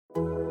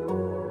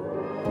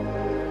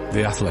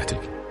The Athletic.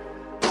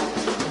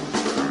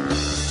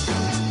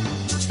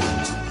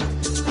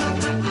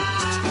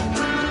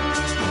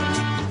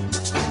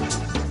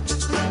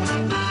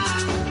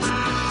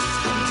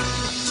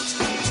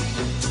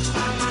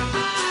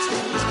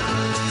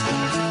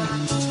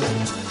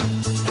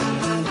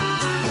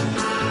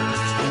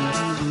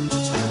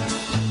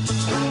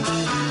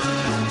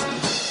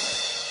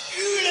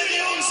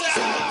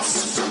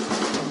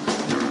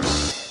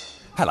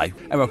 Hello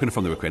and welcome to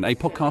From the Rookery, a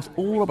podcast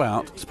all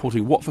about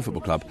supporting Watford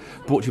Football Club,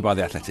 brought to you by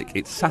The Athletic.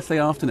 It's Saturday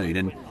afternoon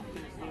and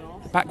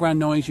the background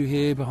noise you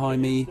hear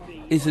behind me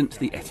isn't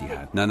the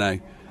Etihad. No,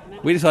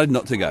 we decided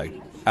not to go.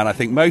 And I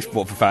think most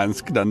Watford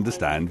fans can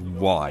understand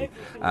why.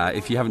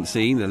 If you haven't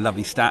seen the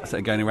lovely stats that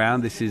are going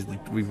around,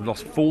 we've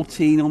lost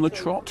 14 on the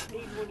trot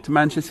to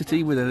Manchester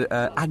City with an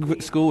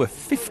aggregate score of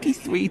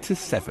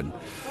 53-7.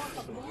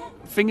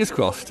 Fingers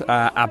crossed,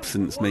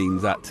 absence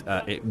means that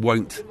it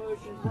won't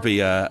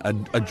be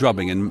a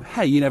drubbing, and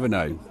hey, you never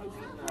know,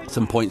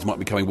 some points might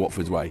be coming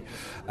Watford's way.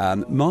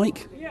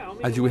 Mike,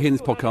 as you will hear in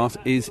this podcast,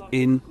 is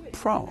in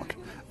Prague.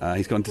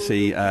 He's gone to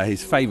see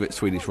his favourite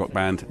Swedish rock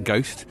band,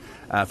 Ghost,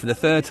 for the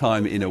third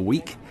time in a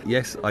week.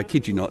 Yes, I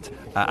kid you not.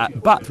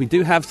 But we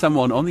do have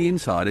someone on the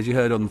inside, as you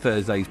heard on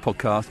Thursday's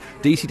podcast.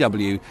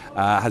 DCW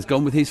has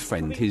gone with his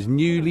friend, his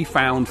newly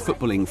found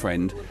footballing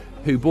friend,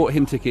 who bought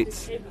him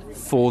tickets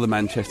for the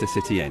Manchester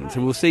City end.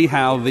 So we'll see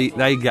how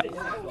they get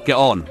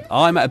on.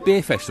 I'm at a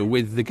beer festival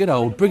with the good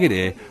old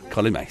Brigadier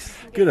Colin Mace.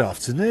 Good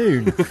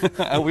afternoon.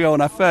 We're on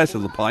our first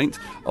little pint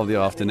of the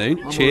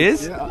afternoon.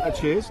 Cheers.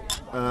 Cheers.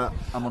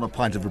 I'm on a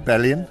pint of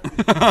Rebellion,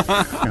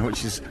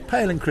 which is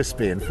pale and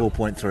crispy and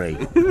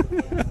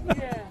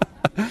 4.3.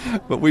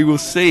 But we will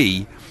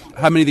see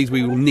how many of these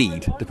we will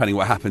need, depending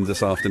what happens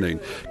this afternoon.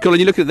 Colin,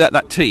 you look at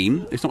that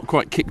team, it's not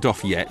quite kicked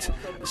off yet.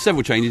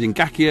 Several changes in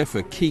Ngakia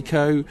for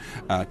Kiko,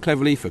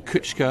 Cleverley for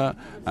Kuchka,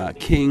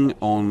 King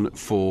on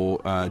for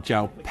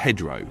João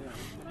Pedro.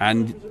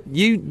 And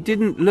you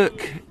didn't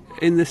look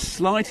in the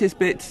slightest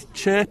bit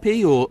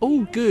chirpy or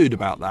all good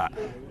about that.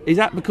 Is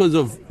that because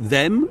of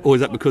them, or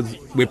is that because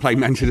we're playing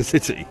Manchester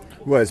City?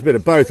 Well, it's a bit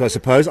of both, I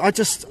suppose.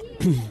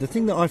 The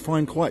thing that I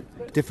find quite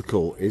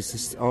difficult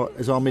is our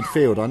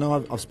midfield. I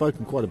know I've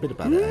spoken quite a bit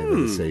about it over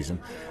the season,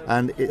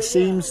 and it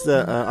seems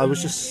that I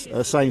was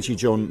just saying to you,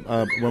 John,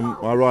 when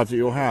I arrived at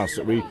your house,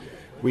 that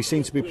we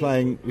seem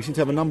to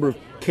have a number of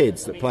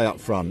kids that play up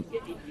front,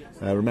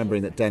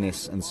 remembering that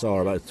Dennis and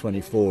Sarr are both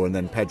 24, and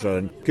then Pedro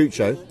and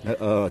Cucho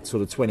are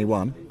sort of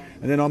 21.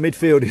 And then our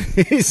midfield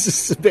is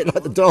just a bit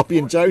like the Derby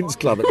and Jones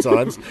club at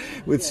times,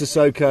 with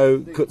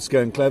Sissoko,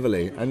 Kuchka and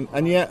Cleverley.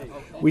 And yet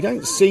we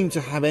don't seem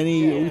to have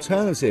any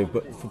alternative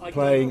but for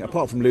playing,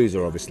 apart from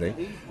Loser, obviously,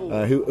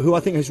 who I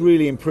think has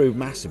really improved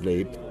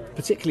massively,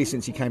 particularly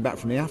since he came back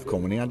from the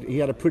AFCON, when he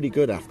had a pretty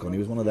good AFCON. He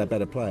was one of their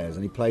better players,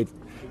 and he played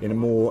in a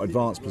more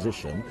advanced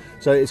position.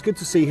 So it's good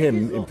to see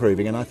him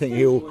improving, and I think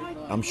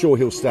I'm sure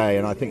he'll stay,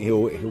 and I think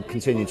he'll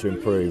continue to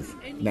improve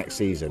next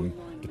season,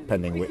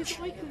 depending which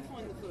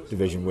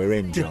division we're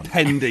in, John.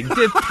 Depending.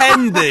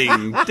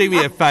 Do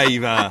me a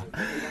favour.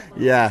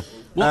 Yeah.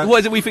 What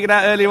is it we figured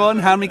out earlier on?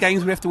 How many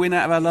games we have to win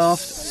out of our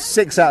last?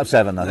 6 out of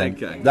 7, I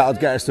think. Okay. That'll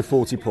get us to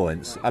 40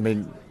 points. I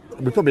mean,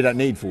 we probably don't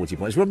need 40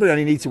 points. We probably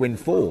only need to win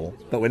 4,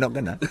 but we're not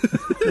gonna.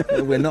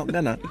 We're not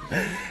gonna.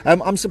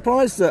 I'm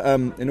surprised that,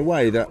 in a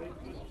way, that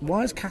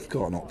why is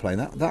Cathcart not playing?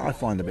 That I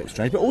find a bit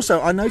strange. But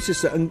also, I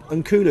noticed that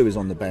Nkulu is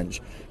on the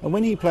bench, and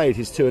when he played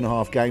his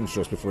 2.5 games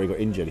for us before he got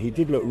injured, he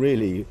did look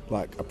really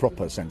like a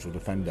proper central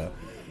defender.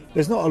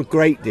 There's not a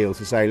great deal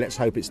to say. Let's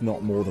hope it's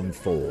not more than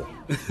 4.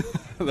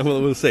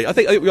 Well, we'll see. I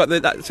think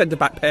that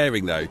centre-back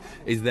pairing, though,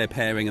 is their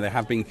pairing, and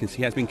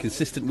he has been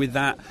consistent with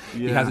that. Yeah.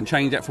 He hasn't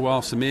changed that for a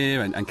while,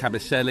 Samir and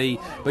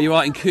Kabasele. But you're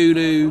right,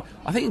 Nkulu.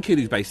 I think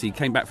Nkulu's basically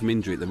came back from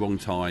injury at the wrong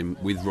time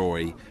with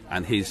Rory,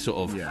 and his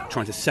sort of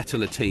trying to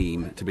settle a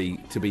team to be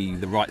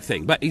the right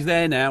thing. But he's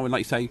there now, and like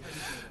you say,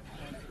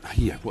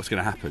 yeah, what's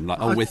going to happen? Like,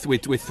 we're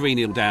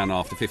 3-0 down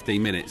after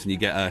 15 minutes, and you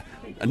get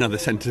another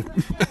centre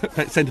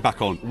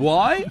back on.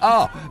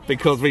 Why?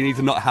 Because we need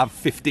to not have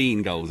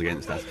 15 goals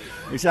against us.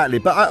 Exactly.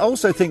 But I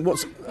also think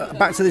what's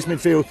back to this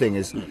midfield thing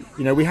is,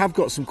 we have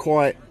got some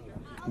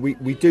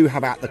we do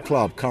have at the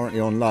club currently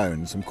on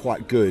loan some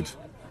quite good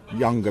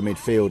younger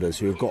midfielders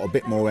who have got a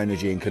bit more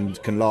energy and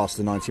can last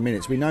the 90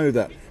 minutes. We know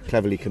that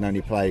Cleverley can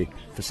only play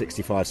for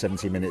 65,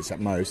 70 minutes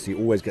at most. He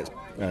always gets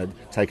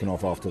taken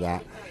off after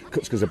that.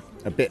 Kuchka's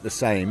a bit the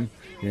same.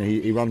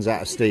 He runs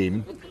out of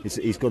steam.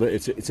 He's got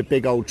it's a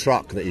big old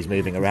truck that he's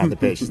moving around the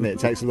pitch, isn't it? It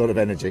takes a lot of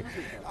energy.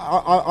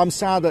 I'm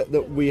sad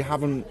that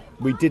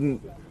we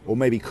didn't, or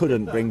maybe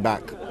couldn't bring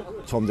back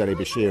Tom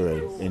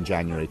Dele-Bashiru in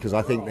January, because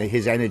I think that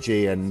his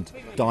energy and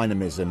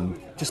dynamism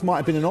just might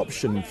have been an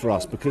option for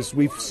us, because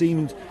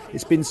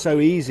it's been so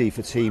easy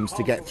for teams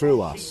to get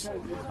through us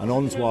and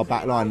onto our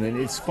back line, and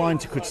it's fine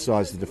to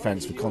criticise the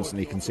defence for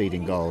constantly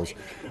conceding goals,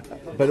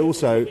 but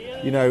also,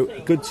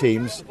 good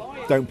teams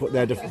don't put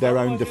their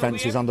own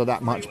defences under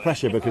that much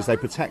pressure because they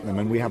protect them,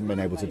 and we haven't been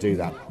able to do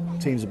that.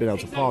 Teams have been able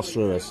to pass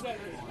through us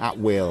at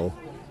will,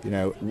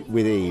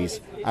 with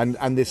ease.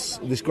 And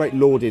this great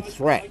lauded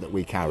threat that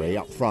we carry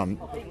up front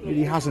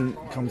really hasn't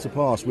come to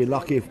pass. We're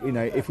lucky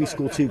if we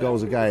score 2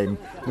 goals a game.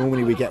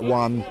 Normally we get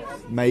 1,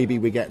 maybe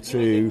we get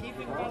 2,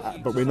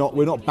 but we're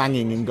not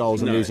banging in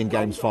goals and losing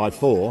games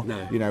 5-4.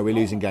 No. We're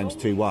losing games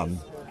 2-1.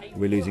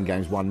 We're losing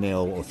games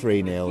 1-0 or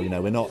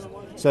 3-0. We're not.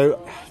 So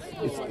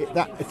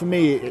that for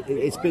me,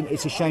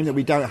 it's a shame that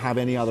we don't have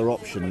any other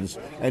options,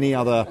 any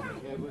other.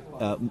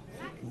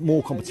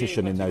 More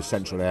competition in those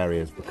central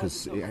areas,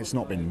 because it's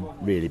not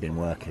really been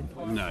working.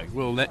 No.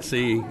 Well, let's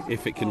see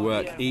if it can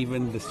work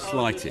even the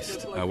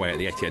slightest away at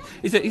the Etihad.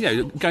 Is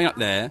it, going up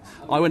there,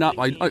 I went up,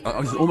 I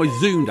was almost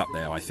zoomed up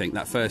there, I think,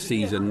 that first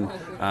season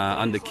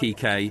under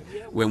Kike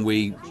when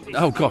we...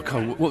 Oh, God,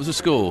 what was the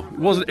score? It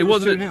wasn't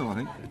 2-0, I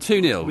think.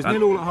 2-0. It was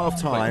 0-all at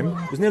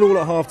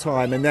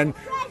half-time. And then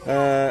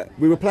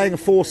we were playing a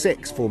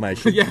 4-6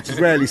 formation, which is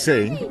rarely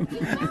seen.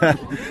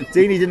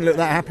 Deeney didn't look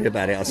that happy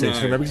about it, I seem to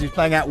remember, because he was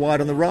playing out wide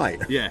on the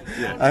right. Yeah.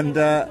 And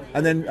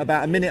then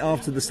about a minute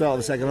after the start of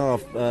the second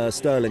half,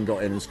 Sterling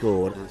got in and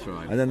scored. That's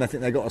right. And then I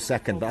think they got a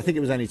second, but I think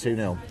it was only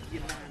 2-0.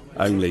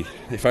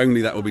 If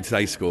only that would be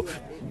today's score.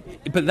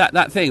 But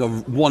that thing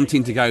of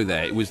wanting to go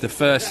there, it was the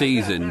first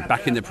season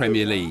back in the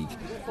Premier League.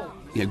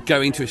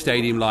 Going to a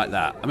stadium like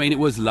that. I mean, it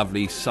was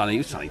lovely, sunny. It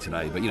was sunny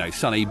today, but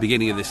sunny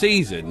beginning of the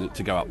season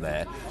to go up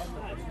there.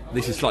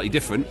 This is slightly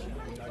different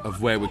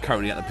of where we're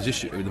currently at the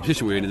position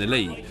we're in the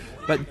league.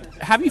 But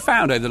have you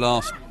found over the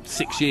last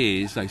 6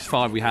 years, those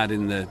 5 we had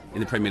in the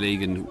Premier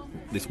League and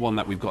this one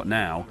that we've got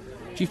now,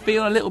 do you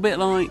feel a little bit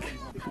like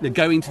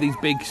going to these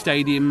big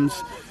stadiums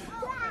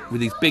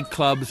with these big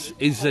clubs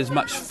is as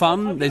much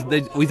fun?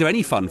 Was there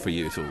any fun for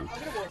you at all?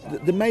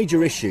 The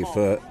major issue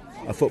for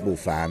a football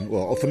fan,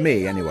 or for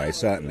me anyway,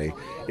 certainly,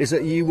 is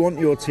that you want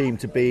your team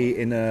to be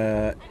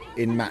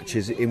in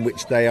matches in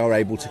which they are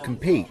able to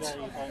compete.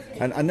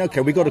 And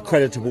okay, we got a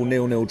creditable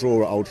 0-0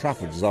 draw at Old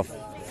Trafford as our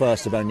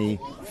first of only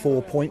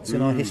 4 points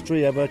in our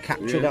history ever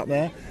captured up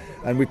there.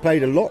 And we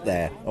played a lot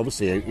there,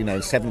 obviously,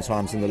 6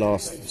 times in the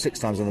last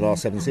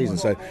 7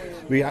 seasons. So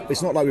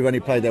it's not like we've only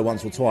played there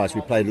once or twice.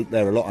 We played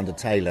there a lot under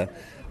Taylor,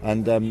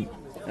 and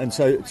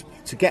so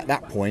to get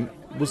that point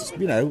was,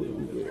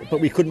 but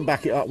we couldn't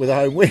back it up with a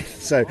home win.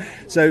 So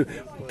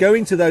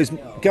going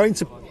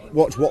to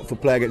watch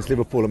Watford play against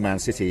Liverpool and Man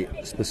City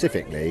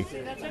specifically,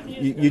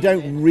 you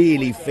don't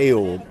really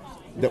feel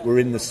that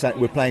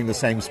we're playing the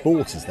same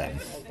sport as them,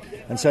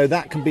 and so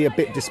that can be a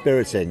bit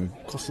dispiriting.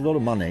 Costs a lot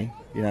of money.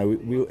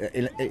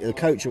 The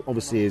coach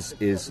obviously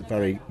is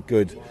very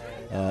good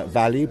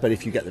value, but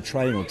if you get the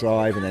train or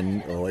drive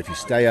or if you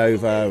stay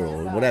over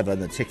or whatever,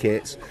 the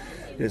tickets,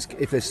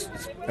 if there's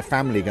a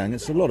family going,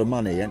 it's a lot of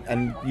money,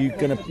 and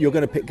you're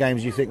gonna pick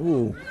games you think,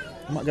 oh,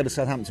 I might go to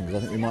Southampton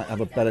because I think we might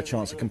have a better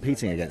chance of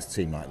competing against a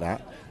team like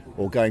that,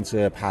 or going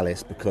to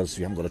Palace because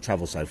you haven't got to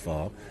travel so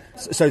far.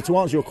 So to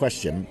answer your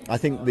question, I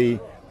think the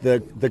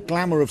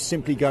glamour of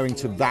simply going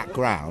to that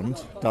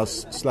ground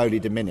does slowly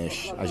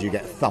diminish as you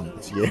get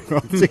thumped year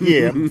after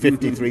year,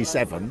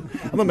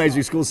 53-7. I'm amazed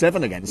we scored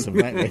 7 against them,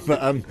 frankly.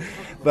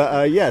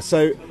 But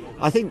so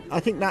I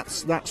think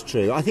that's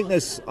true.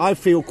 I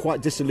feel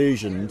quite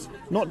disillusioned,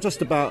 not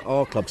just about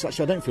our club, because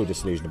actually I don't feel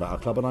disillusioned about our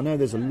club, and I know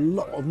there's a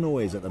lot of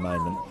noise at the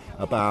moment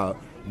about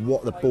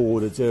what the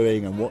board are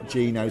doing and what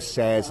Gino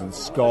says and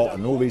Scott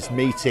and all these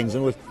meetings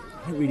and all this.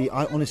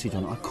 I honestly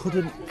don't. I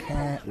couldn't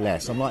care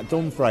less. I'm like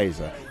Don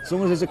Fraser. As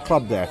long as there's a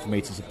club there for me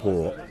to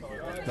support,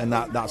 then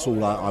that's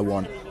all I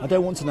want. I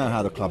don't want to know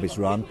how the club is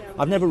run.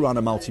 I've never run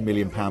a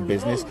multi-million-pound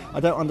business. I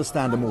don't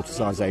understand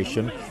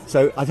amortisation,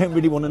 so I don't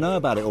really want to know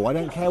about it all. I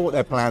don't care what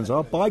their plans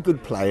are. Buy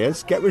good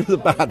players, get rid of the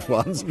bad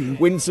ones,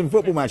 win some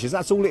football matches.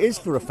 That's all it is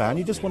for a fan.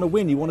 You just want to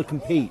win. You want to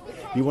compete.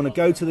 You want to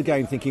go to the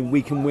game thinking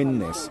we can win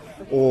this,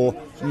 or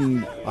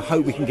I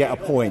hope we can get a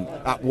point.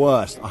 At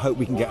worst, I hope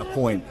we can get a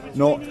point.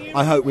 Not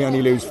I hope we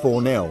only lose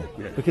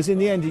 4-0, because in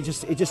the end it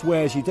just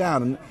wears you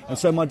down. And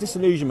so my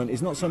disillusionment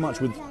is not so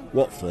much with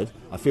Watford.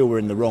 I feel we're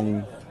in the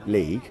wrong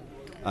league.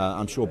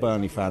 I'm sure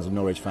Burnley fans and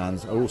Norwich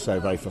fans are also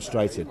very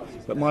frustrated.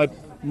 But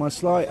my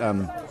slight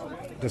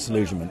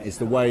disillusionment is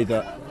the way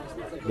that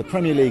the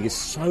Premier League is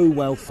so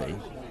wealthy,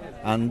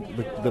 and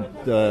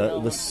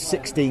the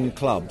 16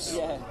 clubs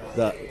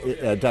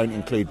that don't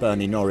include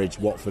Burnley, Norwich,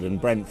 Watford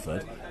and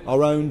Brentford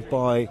are owned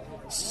by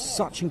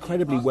such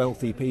incredibly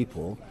wealthy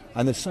people,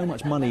 and there's so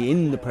much money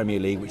in the Premier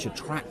League which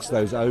attracts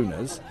those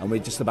owners, and we're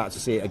just about to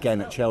see it again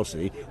at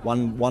Chelsea.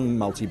 One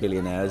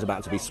multi-billionaire is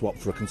about to be swapped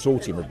for a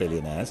consortium of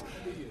billionaires.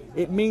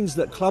 It means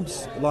that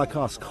clubs like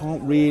us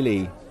can't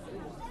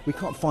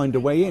find a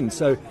way in.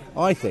 So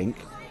I think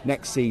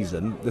next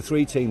season the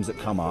 3 teams that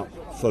come up,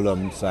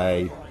 Fulham,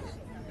 say,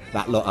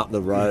 that lot up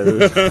the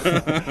road,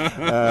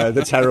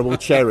 the terrible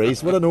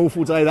Cherries, what an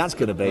awful day that's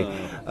going to be.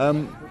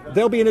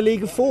 They'll be in a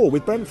league of 4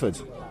 with Brentford.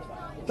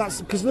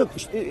 That's because, look,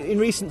 in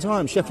recent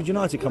times Sheffield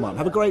United come up,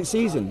 have a great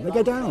season, they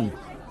go down.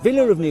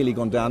 Villa have nearly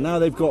gone down. Now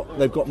they've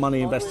got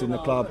money invested in the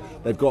club.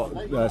 They've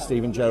got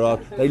Steven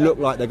Gerrard. They look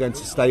like they're going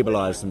to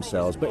stabilise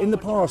themselves. But in the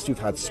past, you've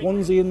had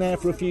Swansea in there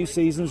for a few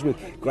seasons with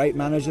great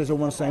managers.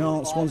 Everyone's saying,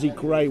 "Oh, Swansea,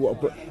 great!"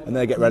 And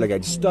they get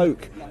relegated.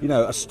 Stoke,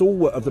 a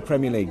stalwart of the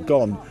Premier League,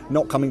 gone,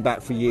 not coming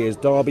back for years.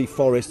 Derby,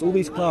 Forest, all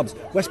these clubs.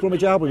 West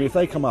Bromwich Albion, if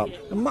they come up,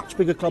 a much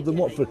bigger club than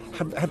Watford.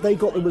 Have they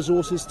got the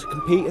resources to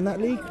compete in that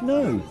league?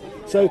 No.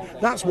 So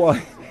that's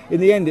why. In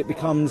the end,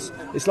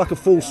 it's like a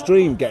full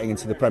stream getting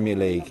into the Premier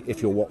League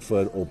if you're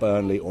Watford or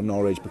Burnley or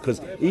Norwich,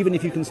 because even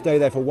if you can stay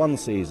there for one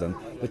season,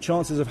 the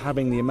chances of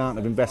having the amount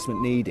of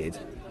investment needed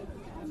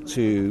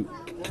to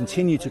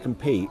continue to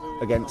compete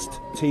against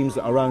teams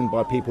that are owned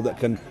by people that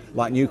can,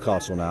 like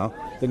Newcastle now,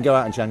 then go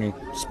out in January,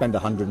 spend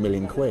 100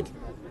 million quid.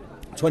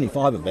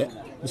 25 of it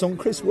was on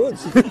Chris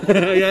Woods.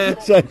 Yeah.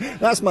 So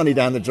that's money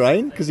down the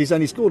drain, because he's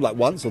only scored like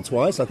once or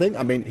twice, I think.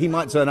 I mean, he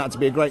might turn out to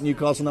be a great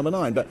Newcastle number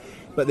 9, but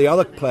the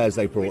other players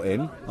they brought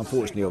in,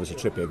 unfortunately, obviously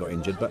Trippier got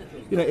injured, but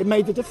it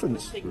made the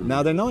difference.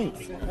 Now they're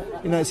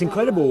 9th. It's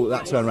incredible,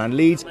 that turnaround.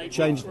 Leeds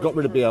got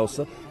rid of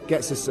Bielsa,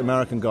 gets this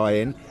American guy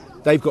in.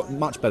 They've got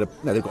much better.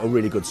 No, they've got a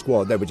really good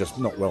squad. They were just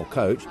not well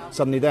coached.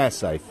 Suddenly they're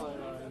safe.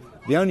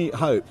 The only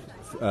hope,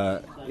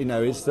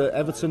 is that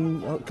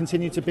Everton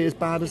continue to be as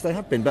bad as they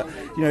have been. But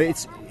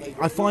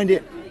I find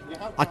it.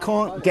 I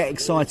can't get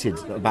excited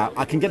about.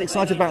 I can get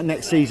excited about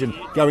next season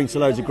going to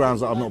loads of grounds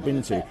that I've not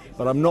been to,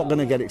 but I'm not going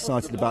to get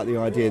excited about the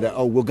idea that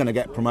we're going to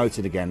get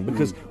promoted again,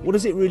 because what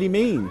does it really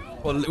mean?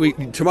 Well,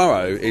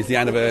 tomorrow is the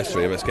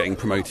anniversary of us getting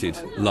promoted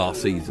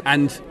last season,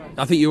 and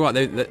I think you're right.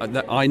 I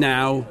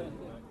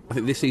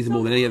think this season,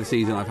 more than any other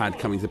season I've had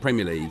coming to the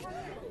Premier League,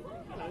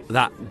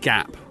 that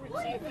gap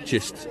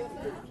just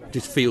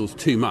feels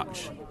too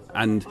much,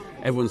 and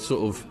everyone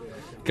sort of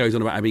goes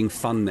on about it being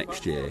fun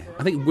next year.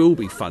 I think it will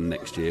be fun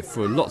next year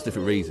for lots of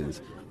different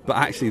reasons, but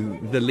actually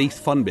the least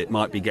fun bit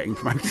might be getting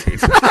promoted.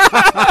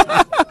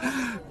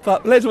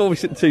 But let's not be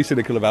too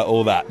cynical about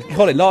all that.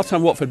 Colin, last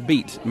time Watford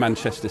beat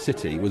Manchester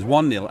City was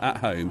 1-0 at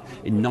home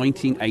in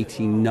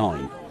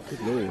 1989.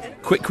 Good Lord.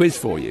 Quick quiz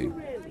for you.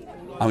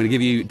 I'm going to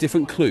give you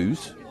different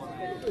clues,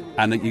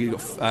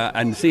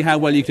 and see how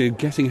well you do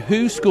guessing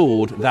who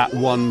scored that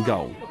one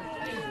goal.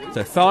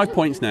 So 5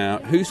 points now.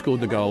 Who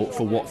scored the goal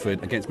for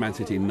Watford against Man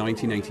City in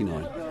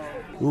 1989?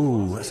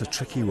 Ooh, that's a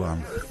tricky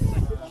one.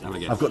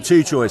 I've got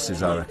 2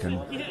 choices, I reckon.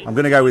 I'm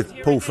going to go with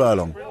Paul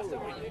Furlong.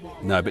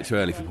 No, a bit too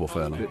early for Paul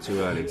Furlong. A bit too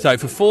early. So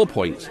for 4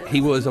 points, he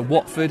was a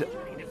Watford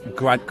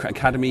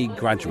Academy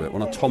graduate,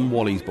 one of Tom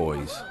Whalley's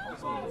boys.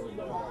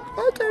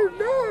 I don't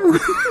know.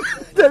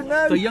 Don't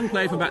know. So a young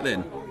player from back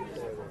then.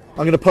 I'm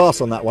going to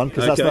pass on that one,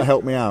 because that's not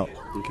helped me out.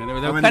 Okay, there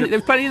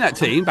was plenty in that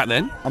team back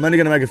then. I'm only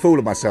going to make a fool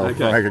of myself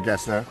if I make a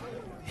guess there.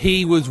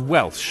 He was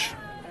Welsh.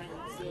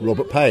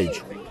 Robert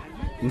Page.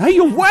 No,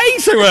 you're way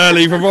too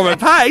early for Robert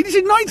Page. It's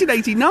in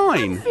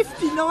 1989.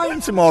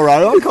 59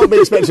 tomorrow. I can't be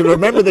expected to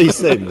remember these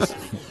things.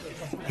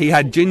 He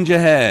had ginger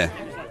hair.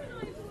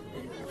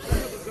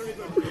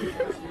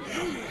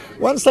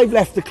 Once they've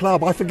left the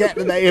club, I forget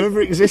that they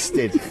ever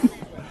existed.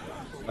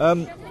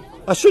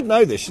 I should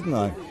know this, shouldn't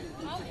I?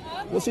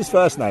 What's his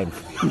first name?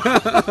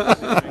 That's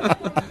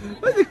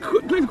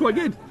quite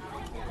good.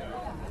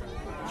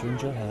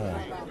 Ginger hair.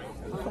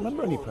 I can't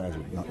remember any players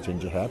with not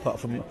ginger hair, apart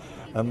from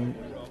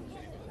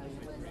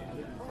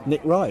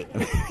Nick Wright.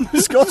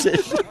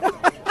 Scottish.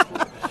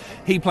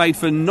 He played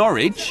for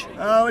Norwich.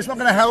 Oh, it's not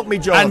going to help me,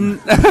 John.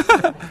 And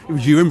it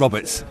was Ewan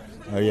Roberts.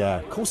 Oh, yeah.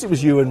 Of course it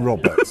was Ewan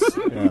Roberts.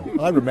 Yeah,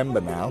 I remember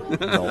now.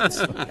 Not.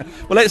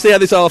 Well, let's see how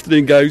this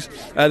afternoon goes.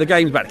 The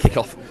game's about to kick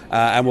off,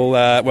 and we'll,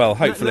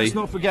 hopefully... Let's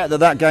not forget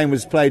that game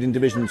was played in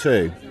Division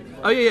 2.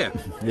 Oh, yeah.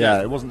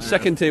 Yeah, it wasn't...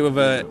 Second tier of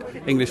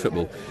English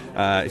football,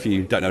 if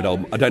you don't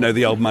know I don't know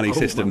the old money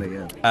system. Money,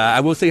 yeah.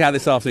 And we'll see how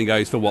this afternoon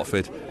goes for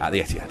Watford at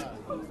the Etihad.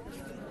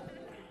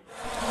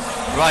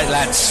 Right,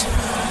 lads.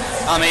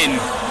 I'm in,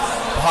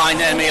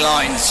 behind enemy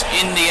lines,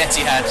 in the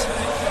Etihad.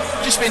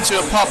 Just been to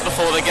a pub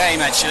before the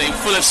game, actually,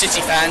 full of City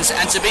fans,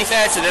 and to be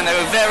fair to them, they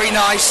were very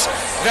nice,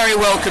 very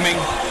welcoming,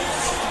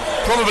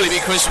 probably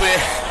because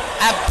we're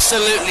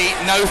absolutely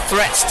no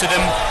threats to them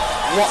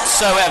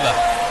whatsoever.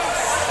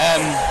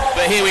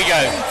 But here we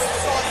go.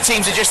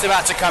 Teams are just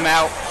about to come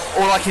out.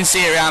 All I can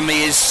see around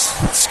me is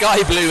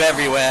sky blue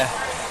everywhere.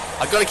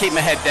 I've got to keep my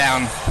head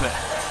down, but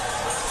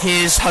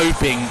here's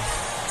hoping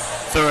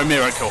for a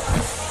miracle.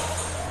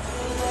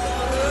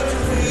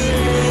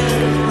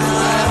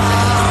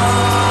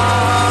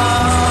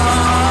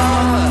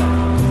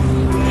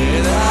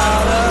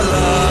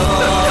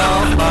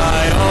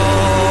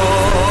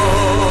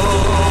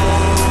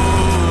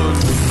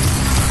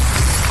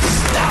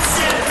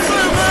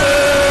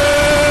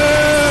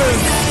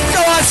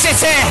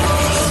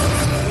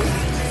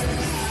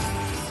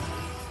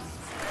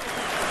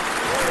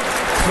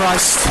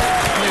 Christ,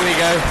 here we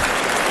go.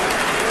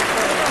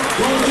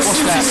 What's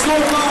that?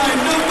 Scoreline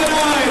number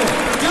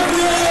 9,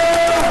 Gabriel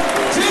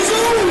Jesus.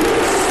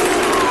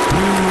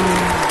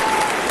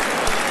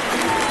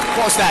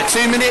 What's that?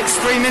 2 minutes?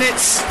 3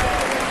 minutes?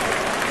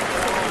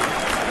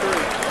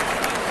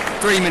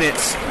 3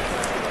 minutes.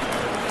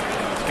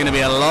 going to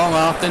be a long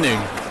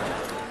afternoon.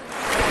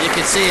 You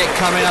can see it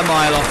coming a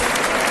mile off.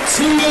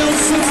 TL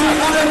City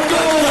and a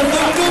goal from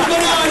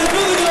number 9,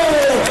 another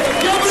goal,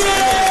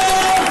 Gabriel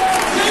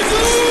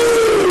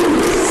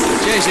Jesus!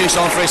 Jesus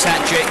on for his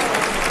hat-trick.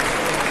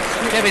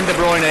 Kevin De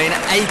Bruyne in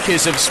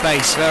acres of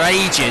space for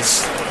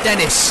ages.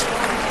 Dennis,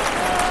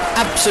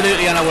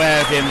 absolutely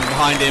unaware of him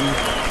behind him.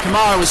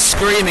 Kamara was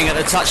screaming at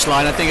the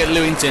touchline, I think at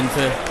Lewington,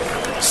 for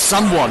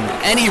someone,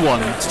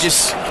 anyone, to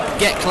just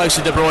get close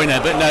to De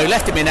Bruyne, but no,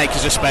 left him in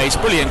acres of space.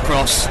 Brilliant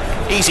cross,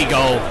 easy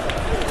goal.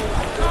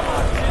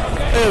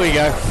 There we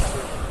go.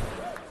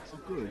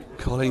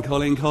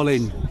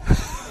 Colin.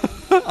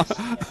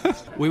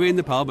 We're in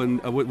the pub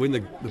and we're in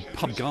the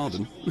pub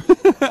garden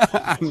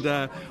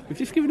and we've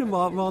just given a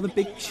rather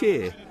big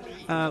cheer.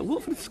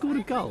 Watford have scored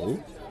a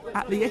goal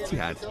at the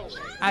Etihad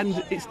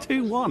and it's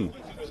 2-1.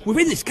 We're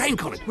in this game,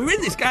 Colin. We're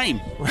in this game.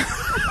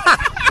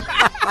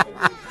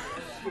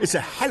 It's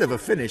a hell of a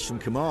finish from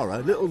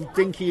Kamara. Little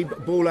dinky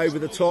ball over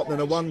the top, then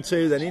a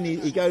 1-2, then in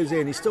he goes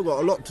in. He's still got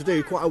a lot to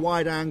do, quite a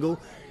wide angle.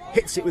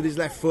 Hits it with his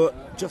left foot,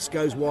 just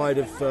goes wide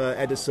of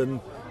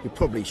Ederson, who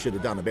probably should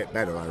have done a bit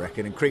better, I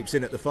reckon, and creeps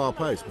in at the far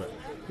post. But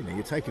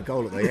you take a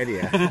goal at the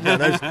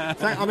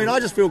Etihad. I mean, I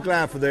just feel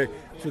glad for the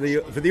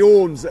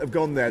Orns that have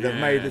gone there. That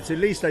have made it. At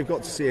least they've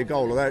got to see a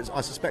goal. Although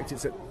I suspect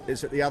it's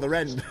at the other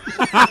end.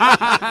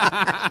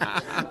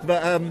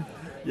 But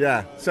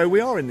yeah, so we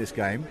are in this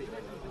game.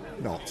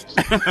 Not.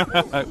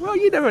 Well,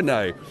 you never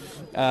know.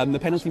 The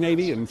penalty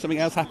maybe, and something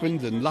else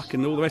happened, and luck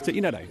and all the rest of it.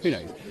 You don't know. Who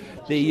knows?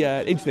 The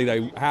interesting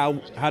though, how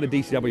did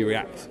DCW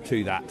react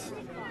to that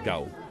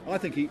goal? I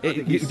think he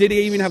did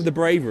he even have the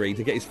bravery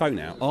to get his phone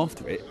out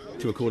after it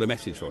to record a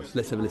message for us?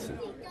 Let's have a listen.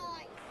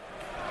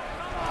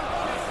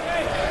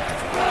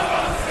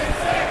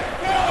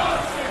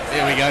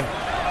 Here we go.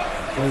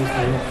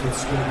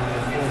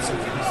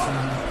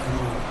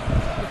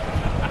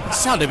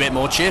 Sound a bit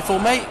more cheerful,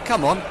 mate.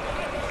 Come on.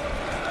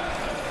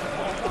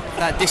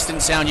 That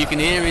distant sound you can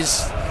hear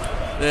is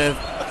the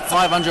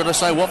 500 or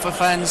so Watford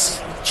fans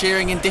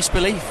cheering in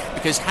disbelief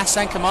because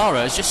Hassan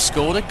Kamara has just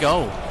scored a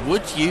goal.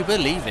 Would you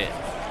believe it?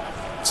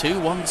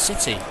 2-1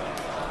 City.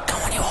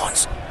 Come on, you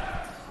Horns.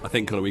 I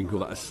think, Colin, we can call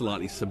that a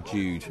slightly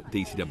subdued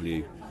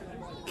DCW.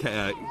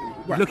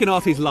 Looking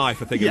after his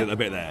life, I think, a little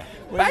bit there.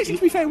 But actually,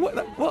 to be fair,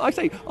 what I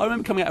say, I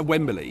remember coming out of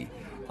Wembley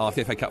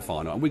after the FA Cup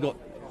final, and we got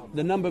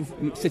the number of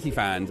City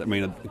fans. I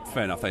mean,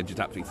 fair enough, they just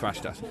absolutely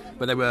thrashed us,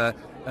 but they were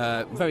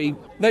very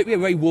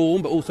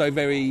warm, but also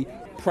very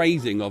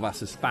praising of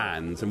us as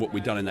fans and what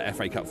we'd done in the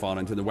FA Cup final,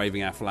 and the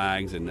waving our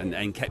flags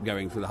and kept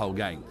going through the whole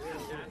game.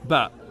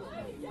 But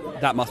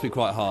that must be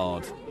quite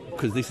hard,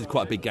 because this is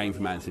quite a big game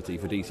for Man City,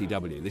 for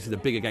DCW. This is a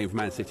bigger game for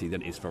Man City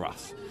than it is for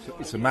us.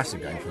 It's a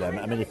massive game for them.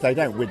 I mean, if they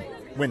don't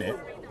win it,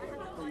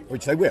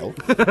 which they will.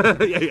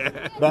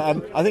 yeah.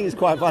 But I think it's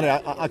quite funny.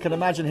 I can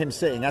imagine him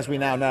sitting, as we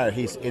now know,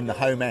 he's in the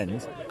home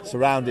end,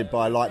 surrounded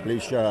by light blue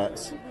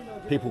shirts.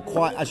 People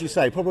quite, as you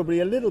say, probably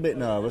a little bit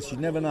nervous. You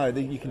never know.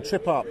 You can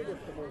trip up.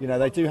 You know,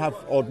 they do have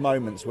odd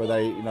moments where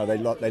they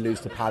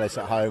lose to Palace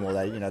at home, or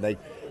they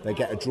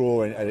get a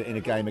draw in a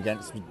game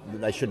against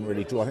they shouldn't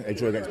really draw. I think they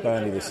drew against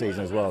Burnley this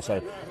season as well,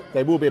 so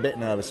they will be a bit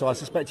nervous. So I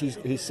suspect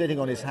he's sitting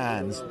on his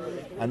hands,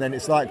 and then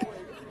it's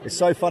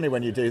so funny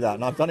when you do that,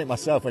 and I've done it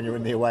myself when you're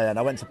in the away end.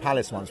 I went to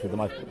Palace once with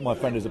my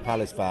friend who's a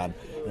Palace fan,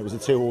 and it was a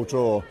 2-2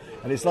 draw,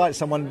 and it's like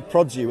someone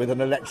prods you with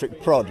an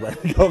electric prod when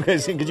the goal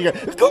goes in, because you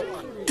go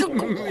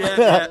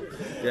yeah.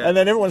 And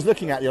then everyone's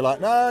looking at you like,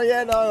 no,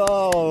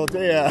 oh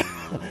dear.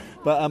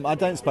 But I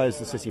don't suppose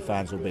the City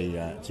fans will be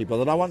too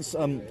bothered. I once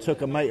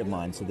took a mate of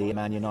mine to the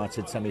Man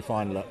United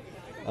semi-final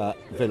at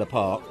Villa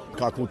Park, a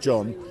guy called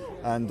John,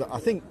 and I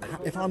think,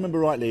 if I remember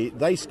rightly,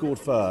 they scored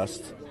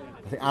first.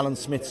 I think Alan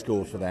Smith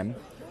scored for them,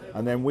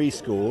 and then we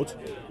scored.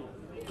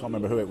 Can't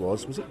remember who it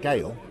was. Was it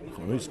Gale? I can't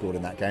remember who scored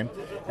in that game.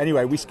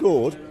 Anyway, we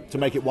scored to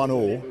make it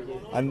 1-1.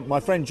 And my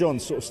friend John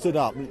sort of stood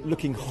up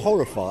looking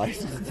horrified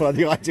by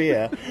the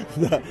idea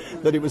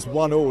that it was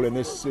 1-1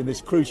 in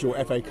this crucial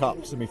FA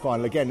Cup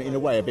semi-final. Again, in a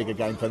way, a bigger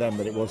game for them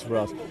than it was for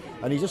us.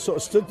 And he just sort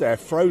of stood there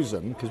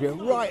frozen, because we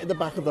were right at the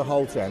back of the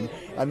Holt end,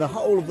 and the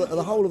whole of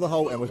the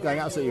Holt end was going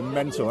absolutely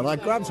mental. And I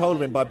grabbed hold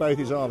of him by both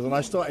his arms and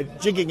I started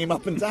jigging him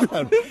up and down.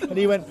 And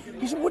he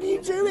said, "What are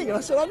you doing?" And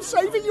I said, "I'm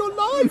saving your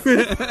life."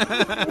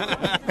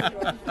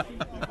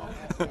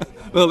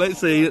 Well, let's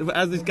see,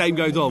 as this game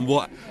goes on,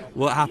 what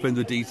happens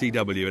with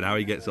DCW and how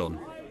he gets on.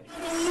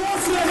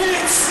 What a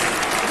hit!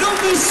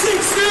 Number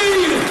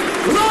 16,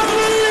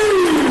 Rodney!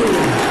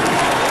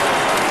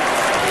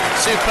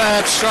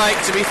 Superb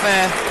strike, to be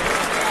fair.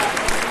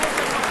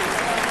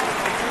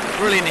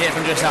 Brilliant hit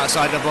from just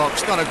outside the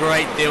box. Not a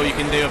great deal you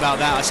can do about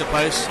that, I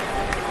suppose.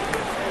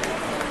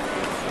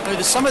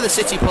 Some of the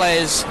City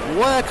players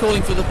were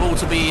calling for the ball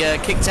to be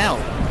kicked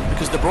out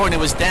because De Bruyne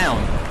was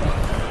down.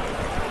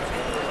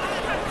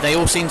 They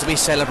all seem to be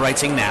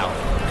celebrating now.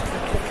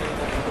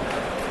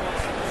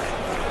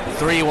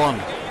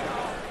 3-1.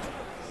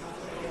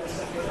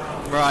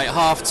 Right,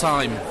 half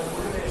time.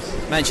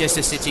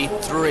 Manchester City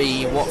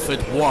 3, Watford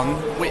 1,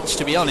 which,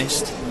 to be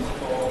honest,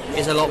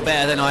 is a lot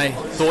better than I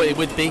thought it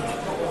would be.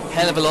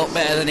 Hell of a lot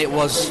better than it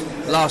was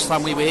last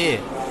time we were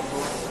here.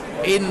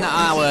 In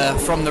our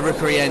From the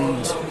Rookery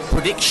End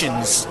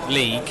Predictions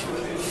League,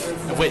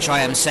 of which I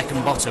am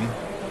second bottom,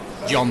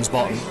 John's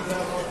bottom,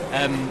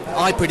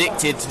 I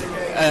predicted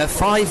a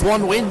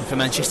 5-1 win for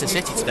Manchester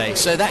City today,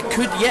 so that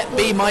could yet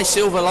be my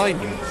silver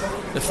lining.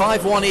 The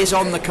 5-1 is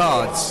on the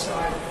cards.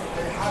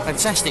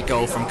 Fantastic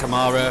goal from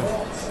Kamara,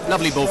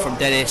 lovely ball from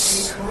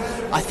Dennis.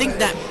 I think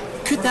that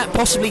could that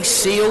possibly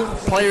seal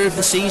Player of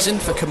the Season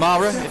for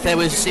Kamara? If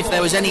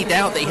there was any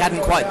doubt that he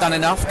hadn't quite done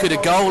enough, could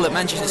a goal at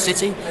Manchester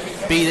City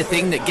be the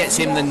thing that gets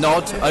him the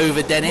nod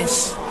over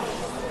Dennis?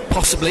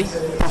 Possibly.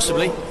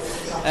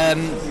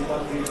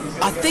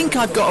 I think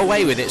I've got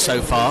away with it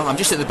so far. I'm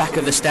just at the back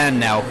of the stand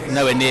now,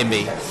 nowhere near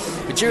me.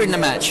 But during the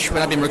match,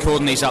 when I've been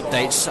recording these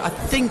updates, I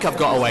think I've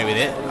got away with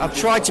it. I've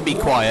tried to be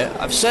quiet.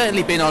 I've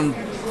certainly been on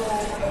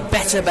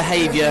better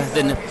behaviour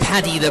than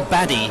Paddy the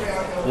Baddie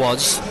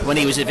was when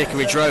he was at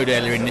Vicarage Road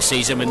earlier in the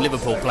season when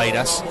Liverpool played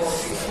us,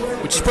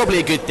 which is probably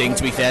a good thing,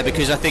 to be fair,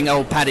 because I think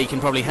old Paddy can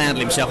probably handle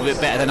himself a bit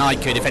better than I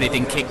could if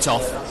anything kicked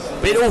off.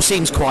 But it all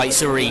seems quite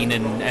serene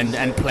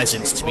and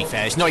pleasant, to be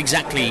fair. It's not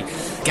exactly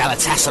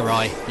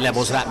Galatasaray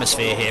levels of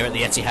atmosphere here at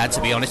the Etihad,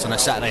 to be honest, on a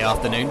Saturday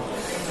afternoon.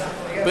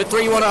 But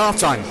 3-1 at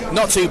half-time,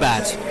 not too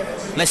bad.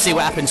 Let's see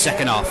what happens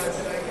second half.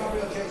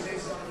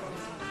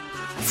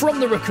 From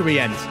the Rookery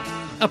End,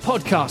 a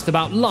podcast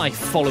about life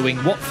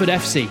following Watford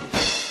FC.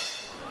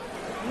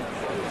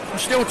 I'm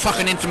still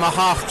tucking into my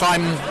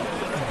half-time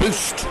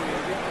boost.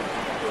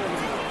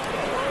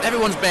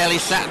 Everyone's barely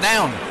sat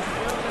down.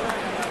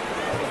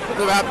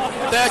 We're about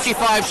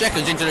 35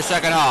 seconds into the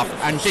second half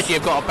and City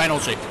have got a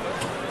penalty.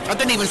 I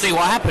didn't even see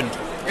what happened.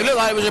 It looked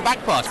like it was a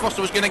back pass.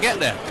 Foster was going to get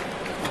there.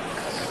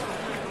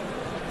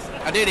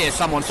 I did hear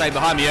someone say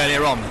behind me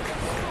earlier on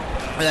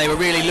that they were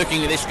really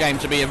looking at this game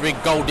to be a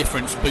big goal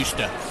difference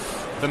booster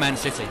for Man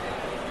City.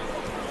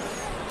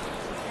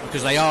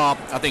 Because they are,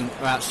 I think,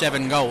 about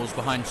 7 goals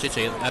behind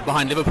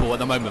behind Liverpool at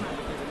the moment,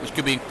 which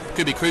could be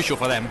crucial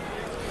for them.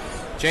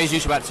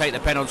 Jesus about to take the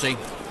penalty.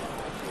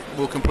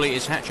 Will complete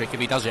his hat-trick if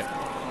he does it.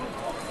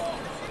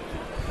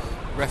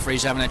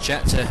 Referee's having a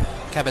chat to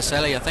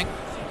Cabaselli, I think.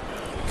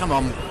 Come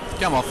on,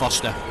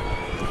 Foster.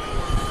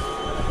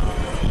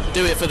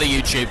 Do it for the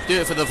YouTube,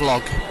 do it for the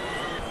vlog. I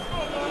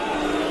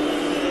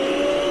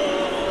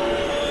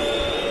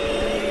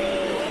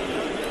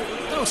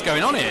don't know what's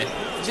going on here.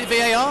 Is it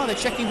VAR? They're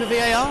checking for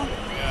VAR?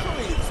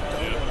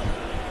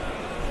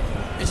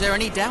 Is there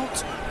any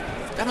doubt?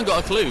 I haven't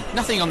got a clue.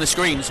 Nothing on the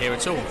screens here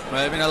at all.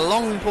 There's been a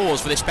long pause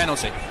for this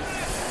penalty.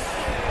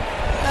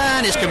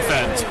 And it's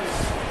confirmed.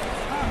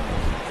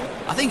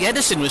 I think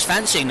Ederson was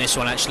fancying this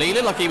one, actually. He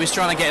looked like he was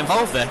trying to get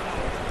involved there.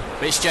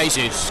 But it's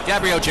Jesus,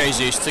 Gabriel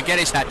Jesus, to get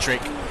his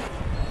hat-trick.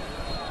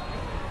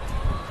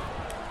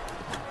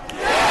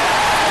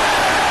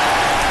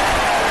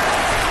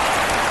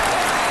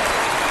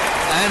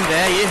 And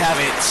there you have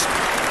it.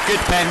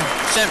 Good pen,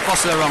 sent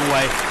Foster the wrong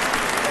way.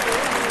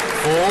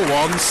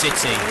 4-1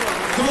 City.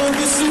 Come on,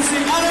 the City,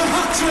 and a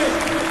hat-trick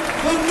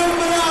for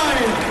number 9,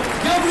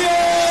 Gabriel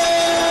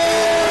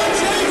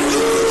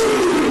Jesus!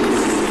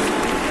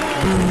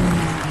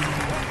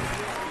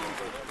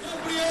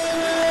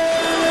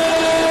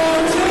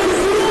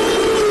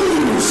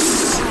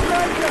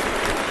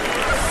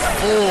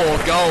 4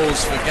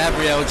 goals for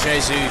Gabriel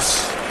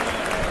Jesus.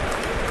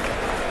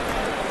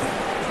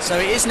 So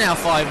it is now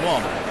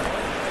 5-1.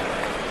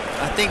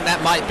 I think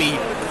that might be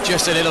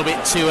just a little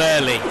bit too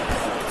early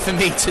for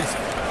me to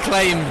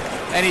claim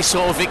any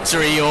sort of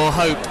victory or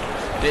hope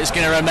that it's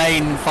going to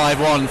remain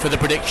 5-1 for the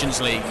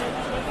Predictions League.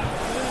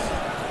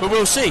 But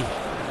we'll see.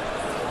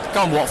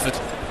 Go on, Watford.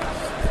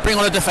 Bring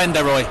on a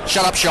defender, Roy.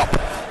 Shut up shop.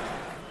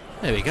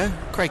 There we go.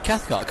 Craig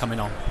Cathcart coming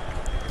on.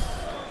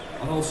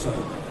 And also,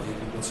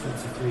 the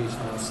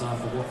 23-star star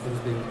for Watford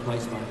has been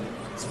replaced by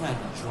 10,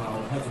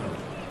 Joao Pedro.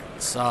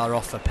 Sarr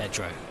off for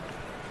Pedro.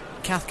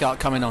 Cathcart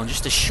coming on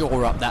just to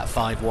shore up that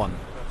 5-1.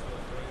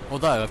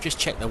 Although, I've just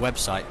checked the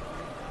website.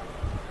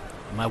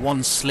 My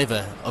one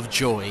sliver of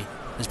joy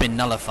has been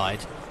nullified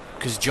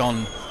because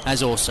John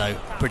has also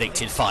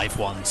predicted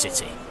 5-1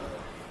 City.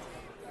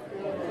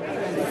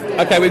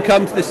 Okay, we've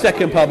come to the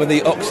second pub of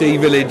the Oxley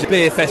Village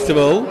Beer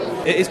Festival.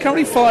 It is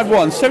currently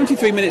 5-1,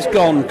 73 minutes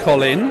gone,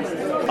 Colin.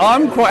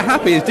 I'm quite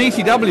happy, as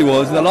DCW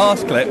was in the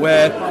last clip,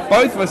 where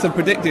both of us have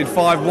predicted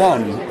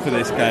 5-1 for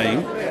this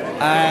game.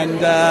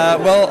 And,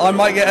 well, I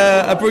might get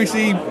a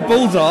Brucey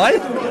bullseye.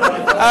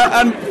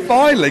 And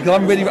finally, because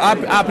I'm really...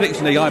 Our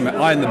prediction league,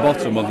 I'm the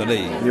bottom of the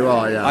league. You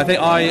are, yeah. I think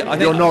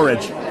You're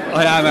Norwich.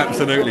 I am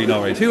absolutely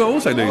Norwich, who are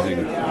also losing,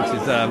 which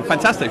is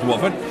fantastic for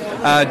Watford.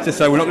 Just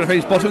so we're not going to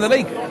finish bottom of the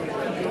league.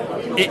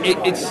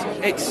 It's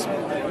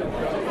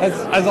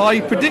as I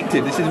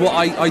predicted. This is what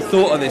I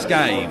thought of this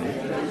game.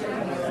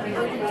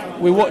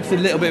 We watched a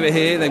little bit of it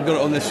here. They've got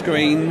it on the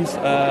screens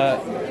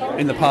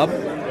in the pub.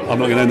 I'm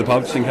not going to name the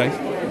pub just in case.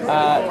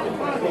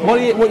 What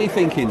are you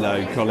thinking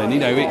though, Colin? You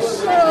know,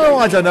 it's. Oh,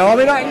 I don't know. I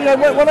mean,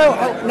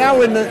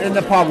 now in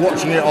the pub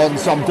watching it on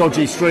some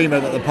dodgy streamer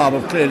that the pub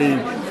have clearly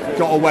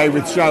got away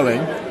with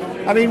showing.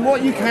 I mean,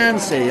 what you can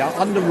see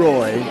under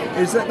Roy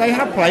is that they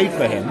have played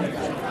for him.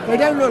 They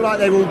don't look like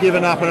they've all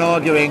given up and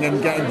arguing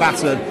and getting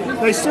battered.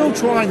 They're still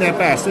trying their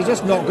best. They're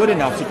just not good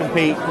enough to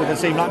compete with a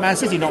team like Man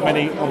City.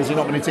 Obviously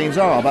not many teams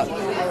are, but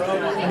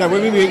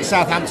when we beat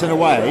Southampton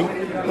away,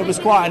 it was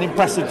quite an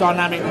impressive,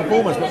 dynamic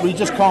performance. But we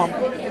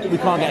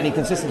can't get any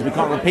consistency. We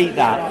can't repeat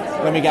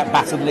that when we get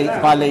battered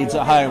by Leeds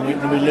at home.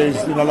 We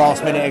lose in the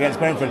last minute against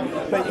Brentford.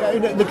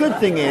 But the good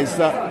thing is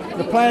that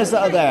the players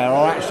that are there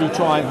are actually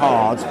trying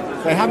hard.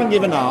 They haven't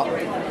given up.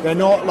 They're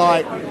not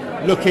like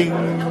looking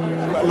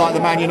like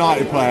the Man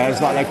United players,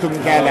 like they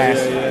couldn't care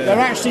less. They're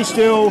actually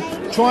still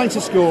trying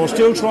to score,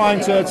 still trying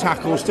to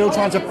tackle, still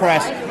trying to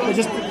press.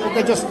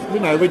 They're just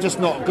we're just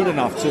not good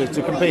enough to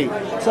compete.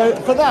 So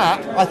for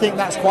that, I think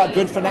that's quite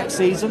good for next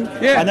season.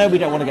 Yeah. I know we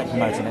don't want to get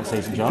promoted next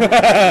season, John.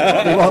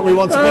 we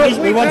want to finish.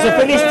 We want to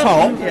finish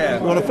top. Yeah.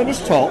 We want to finish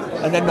top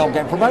and then not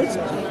get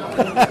promoted.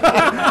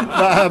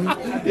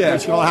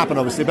 Which can't happen,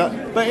 obviously.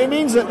 But it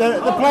means that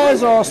the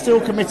players are still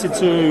committed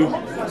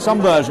to some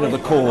version of the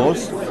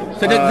cause.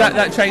 So did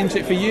that change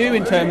it for you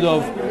in terms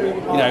of,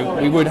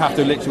 we would have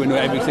to literally win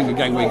every single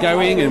game we're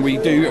going, and we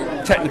do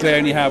technically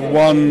only have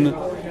one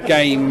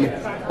game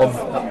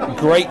of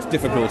great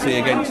difficulty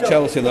against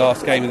Chelsea, the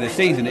last game of the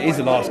season. It is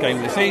the last game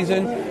of the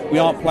season. We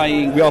are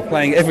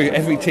playing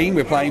every team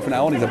we're playing from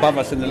now on is above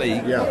us in the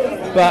league. Yeah.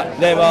 But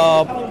there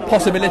are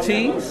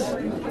possibilities,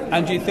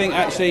 and do you think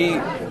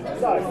actually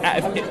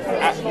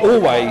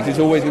it's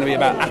always going to be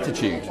about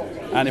attitude?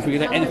 And if we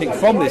get anything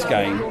from this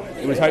game,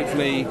 it was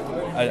hopefully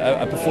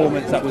a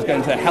performance that was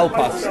going to help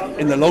us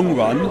in the long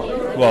run.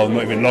 Well,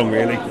 not even long,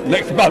 really.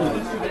 Next month.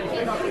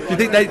 Do you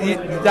think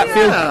that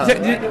feels?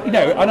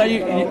 I know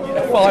you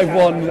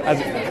 5-1 as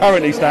it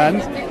currently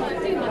stands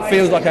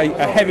feels like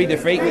a heavy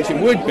defeat, which it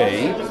would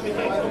be.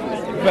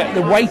 But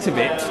the weight of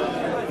it,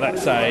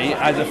 let's say,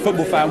 as a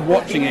football fan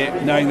watching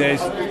it, knowing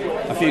there's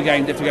a few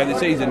games left to go this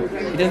season,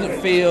 it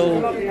doesn't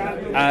feel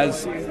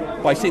as,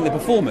 by seeing the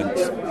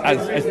performance,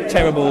 as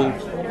terrible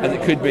as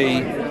it could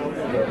be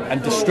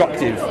and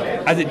destructive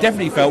as it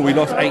definitely felt. We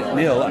lost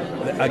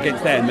 8-0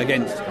 against them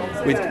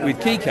with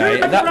Kike.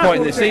 At that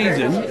point in the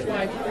season,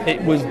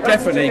 it was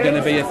definitely going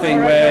to be a thing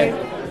where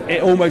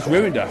it almost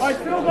ruined us.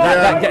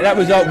 That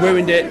result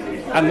ruined it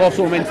and lost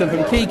all momentum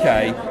from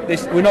Kike.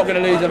 We're not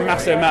going to lose a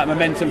massive amount of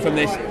momentum from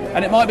this,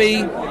 and it might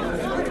be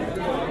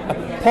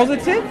a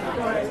positive.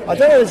 I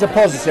don't know if it's a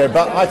positive,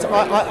 but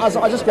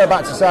I just go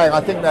back to saying I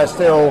think they're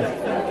still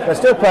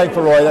playing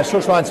for Roy. They're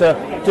still trying to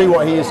do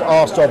what he's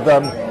asked of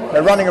them.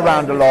 They're running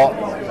around a lot.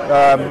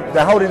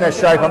 They're holding their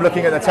shape. I'm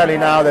looking at the telly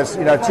now. There's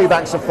 2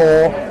 backs of 4,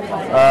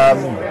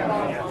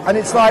 and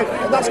it's like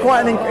that's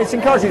it's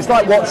encouraging. It's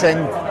like watching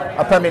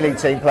a Premier League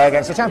team play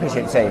against a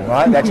Championship team,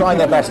 right? They're trying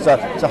their best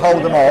to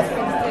hold them off,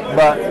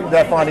 but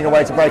they're finding a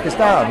way to break us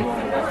down.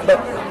 But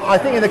I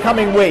think in the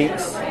coming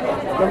weeks,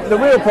 the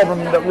real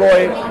problem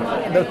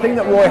the thing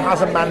that Roy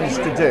hasn't managed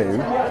to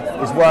do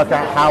is work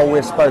out how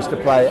we're supposed to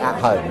play at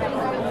home.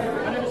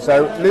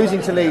 So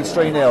losing to Leeds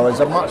 3-0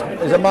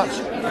 is a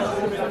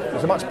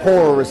much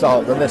poorer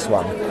result than this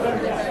one,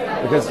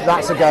 because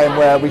that's a game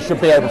where we should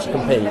be able to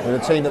compete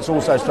with a team that's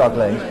also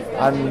struggling,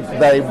 and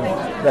they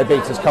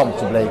beat us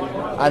comfortably.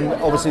 And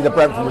obviously the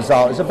Brentford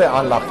result is a bit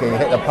unlucky,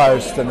 hit the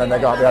post and then they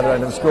go up the other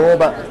end and score,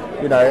 but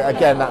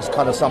again that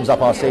kind of sums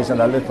up our season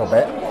a little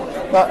bit.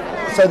 But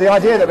so the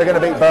idea that we're going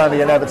to beat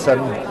Burnley and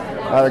Everton,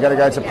 we're going to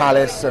go to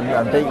Palace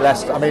and beat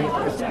Leicester, I mean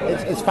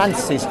it's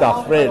fantasy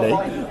stuff really,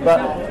 but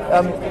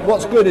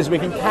what's good is we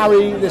can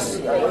carry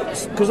this,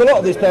 because a lot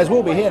of these players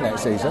will be here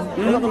next season.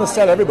 We're not going to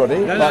sell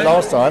everybody like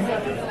last time.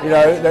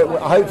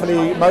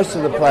 Hopefully most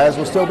of the players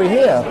will still be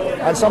here,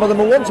 and some of them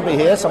will want to be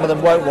here, some of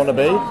them won't want to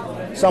be.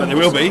 But they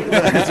will be.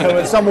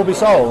 Some will be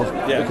sold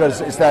because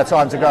it's their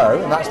time to go,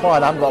 and that's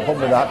fine. I haven't got a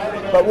problem with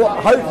that. But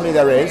what hopefully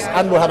there is,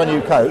 and we'll have a new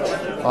coach,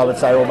 I would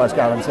say almost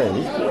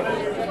guaranteed,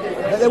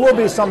 that there will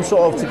be some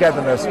sort of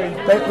togetherness.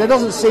 There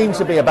doesn't seem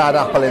to be a bad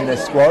apple in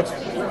this squad.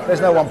 There's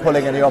no one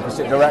pulling in the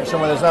opposite direction,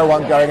 when there's no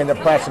one going in the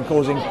press and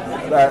causing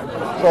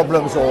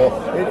problems, or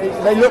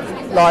they look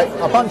like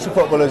a bunch of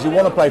footballers who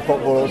want to play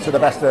football to the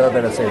best of their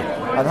ability,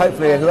 and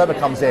hopefully whoever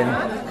comes in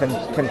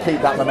can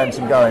keep that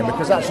momentum going,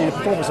 because actually the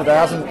performance today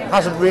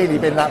hasn't really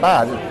been that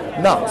bad.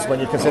 Nuts when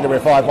you consider we're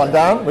 5-1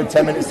 down with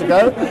 10 minutes to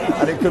go,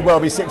 and it could well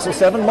be 6 or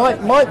 7.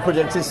 Mike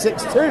projected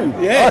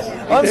 6-2. Yes,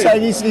 I'm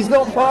saying he's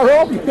not far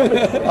off.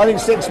 I think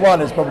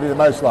 6-1 is probably the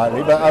most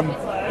likely, but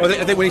well,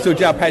 I think when he saw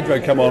João Pedro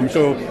come on, I'm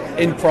sure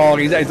in Prague,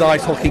 he's at his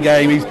ice hockey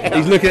game,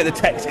 he's looking at the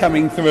text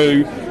coming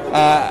through.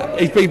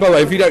 He's been, by the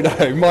way, if you don't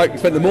know, Mike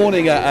spent the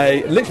morning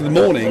at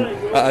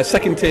a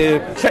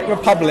second-tier Czech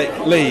Republic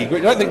league,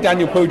 which I don't think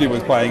Daniel Pudu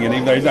was playing in,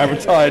 even though he's now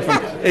retired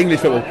from English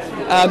football.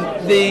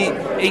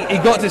 He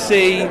got to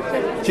see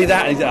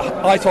that, and he's at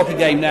an ice hockey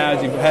game now,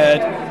 as you've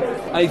heard,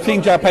 and he's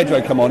seen João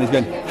Pedro come on, he's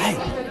going, hey,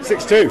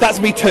 6-2.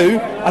 That's me too,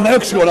 I know I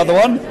can score another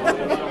one.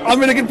 I'm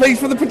really good pleased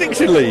for the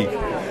prediction league.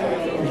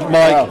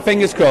 Mike,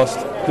 fingers crossed,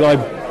 because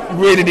I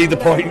really need the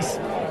points.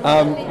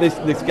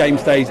 This game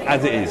stays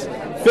as it is.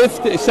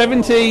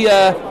 70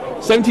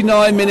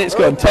 79 minutes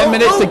gone, 10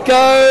 minutes to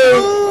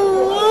go.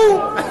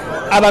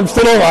 And I'm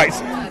still all right.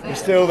 You're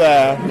still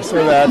there.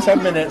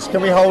 10 minutes.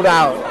 Can we hold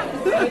out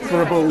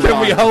for a ball? Can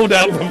we hold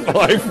out for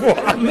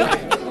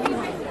 5-1?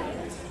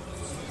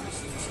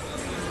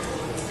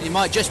 You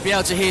might just be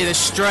able to hear the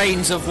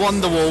strains of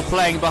Wonderwall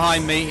playing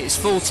behind me. It's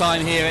full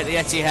time here at the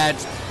Etihad.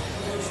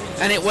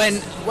 And it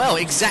went, well,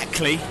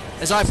 exactly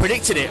as I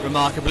predicted it,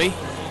 remarkably.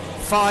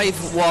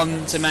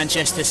 5-1 to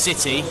Manchester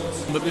City.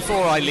 But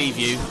before I leave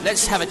you,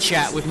 let's have a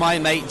chat with my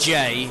mate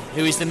Jay,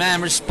 who is the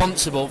man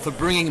responsible for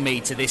bringing me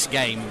to this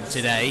game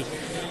today.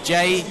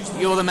 Jay,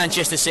 you're the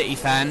Manchester City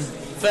fan.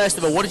 First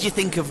of all, what did you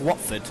think of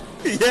Watford?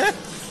 Yeah,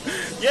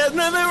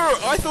 no,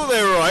 I thought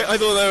they were alright. I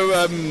thought they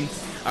were,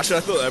 actually,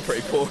 I thought they were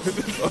pretty poor,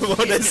 if I'm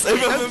honest.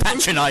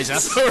 Patroniser.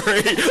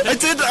 Sorry. I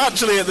did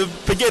actually, at the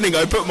beginning,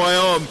 I put my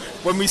arm,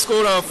 when we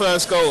scored our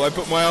first goal, I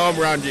put my arm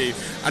around you,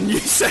 and you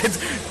said,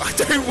 I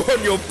don't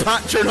want your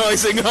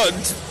patronising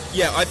hunt.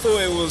 Yeah, I thought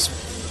it was,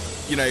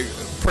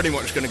 pretty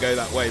much going to go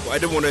that way, but I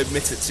didn't want to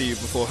admit it to you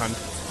beforehand.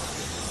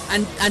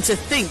 And to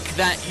think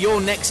that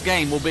your next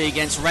game will be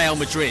against Real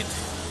Madrid.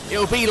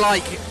 It'll be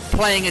like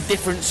playing a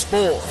different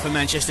sport for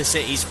Manchester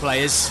City's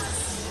players.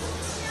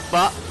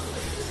 But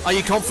are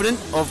you confident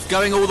of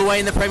going all the way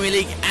in the Premier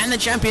League and the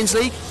Champions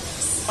League?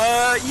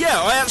 Yeah,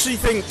 I actually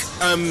think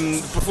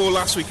before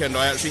last weekend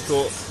I actually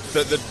thought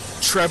that the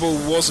treble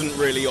wasn't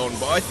really on,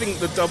 but I think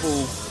a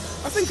double,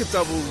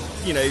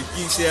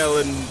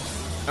 UCL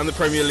and the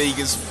Premier League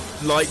is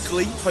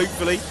likely,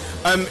 hopefully.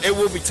 It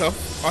will be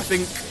tough. I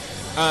think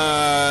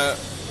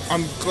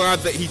I'm glad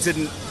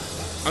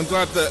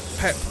that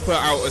Pep put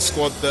out a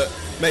squad that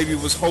maybe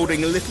was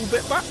holding a little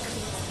bit back,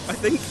 I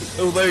think.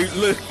 Although,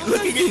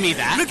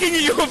 looking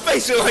at your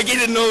face, you're like he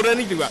didn't hold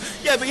anything back.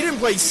 Yeah, but he didn't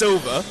play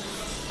Silva.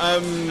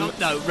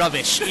 No,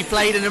 rubbish. He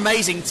played an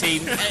amazing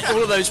team.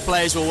 All of those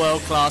players were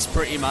world class,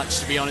 pretty much,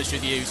 to be honest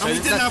with you. So and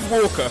he didn't have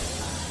Walker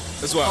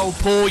as well. Oh,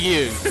 poor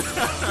you.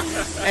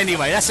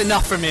 Anyway, that's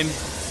enough from him.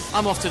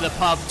 I'm off to the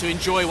pub to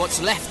enjoy what's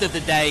left of the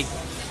day.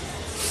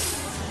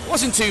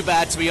 Wasn't too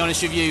bad, to be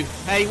honest with you.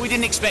 Hey, we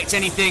didn't expect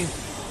anything.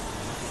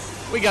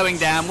 We're going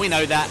down, we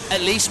know that.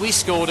 At least we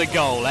scored a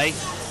goal, eh?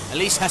 At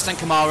least Hassan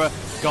Kamara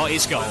got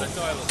his goal.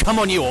 Come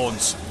on, you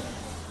Horns.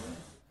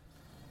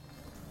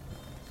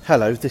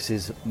 Hello, this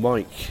is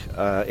Mike.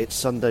 It's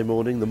Sunday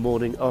morning, the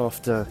morning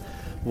after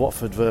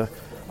Watford were,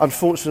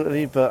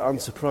 unfortunately but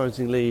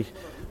unsurprisingly,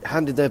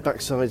 handed their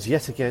backsides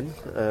yet again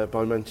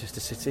by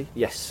Manchester City.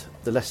 Yes,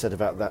 the less said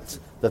about that,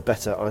 the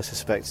better, I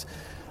suspect.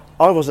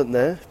 I wasn't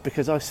there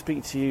because I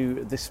speak to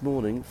you this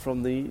morning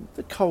from the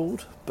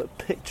cold but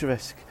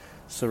picturesque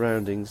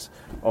surroundings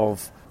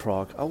of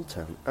Prague Old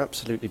Town.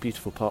 Absolutely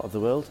beautiful part of the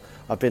world.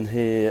 I've been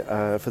here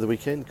for the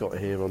weekend, got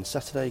here on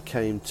Saturday,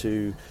 came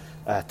to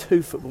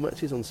 2 football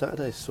matches on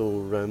Saturday. Saw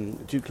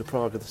Dukla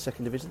Prague of the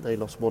second division, they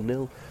lost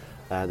 1-0.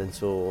 Then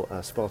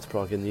saw Sparta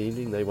Prague in the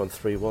evening, they won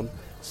 3-1.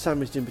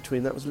 Sandwiched in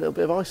between that was a little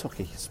bit of ice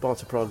hockey.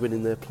 Sparta Prague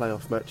winning their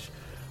playoff match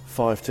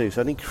 5-2.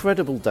 So an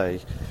incredible day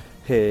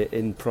here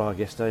in Prague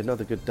yesterday.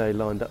 Another good day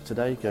lined up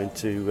today. Going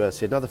to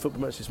see another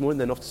football match this morning,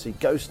 then off to see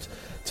Ghost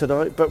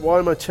tonight. But why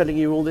am I telling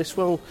you all this?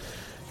 Well,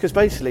 because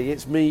basically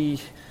it's me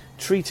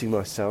treating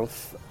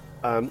myself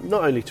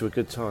not only to a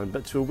good time,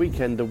 but to a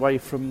weekend away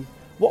from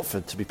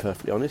Watford, to be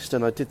perfectly honest.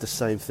 And I did the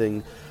same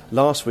thing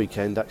last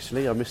weekend,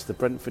 actually. I missed the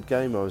Brentford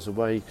game. I was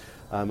away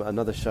at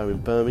another show in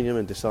Birmingham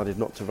and decided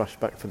not to rush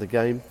back for the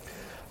game.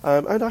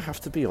 And I have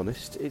to be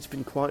honest, it's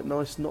been quite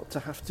nice not to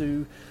have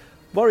to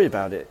worry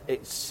about it.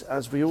 It's,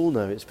 as we all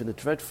know, it's been a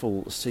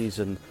dreadful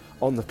season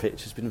on the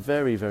pitch. There's been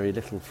very, very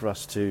little for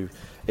us to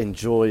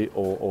enjoy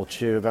or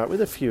cheer about,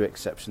 with a few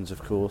exceptions,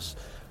 of course.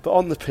 But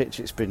on the pitch,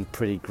 it's been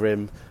pretty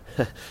grim,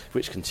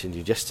 which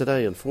continued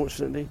yesterday,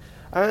 unfortunately.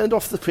 And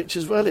off the pitch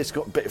as well, it's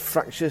got a bit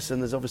fractious,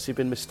 and there's obviously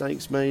been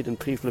mistakes made, and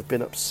people have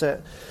been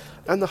upset.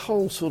 And the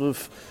whole sort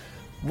of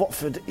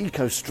Watford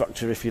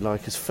eco-structure, if you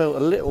like, has felt a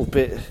little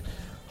bit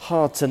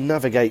hard to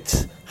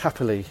navigate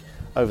happily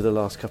over the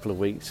last couple of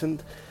weeks.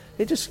 And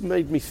it just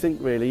made me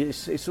think, really,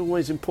 it's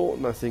always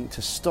important, I think,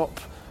 to stop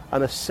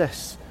and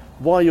assess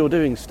why you're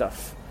doing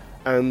stuff.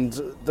 And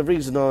the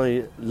reason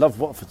I love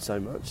Watford so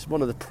much,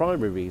 one of the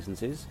primary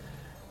reasons, is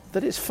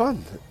that it's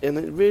fun. And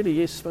it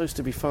really is supposed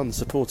to be fun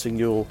supporting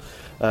your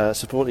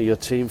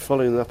team,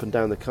 following them up and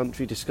down the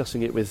country,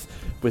 discussing it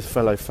with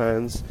fellow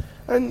fans.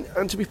 And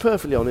to be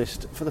perfectly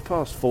honest, for the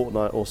past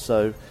fortnight or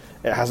so,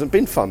 it hasn't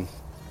been fun.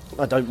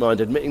 I don't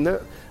mind admitting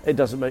that. It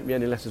doesn't make me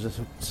any less of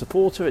a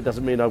supporter. It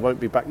doesn't mean I won't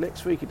be back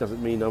next week. It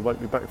doesn't mean I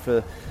won't be back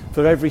for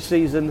every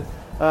season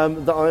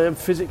that I am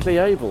physically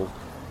able.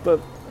 But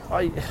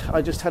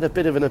I just had a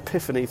bit of an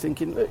epiphany,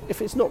 thinking, look,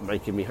 if it's not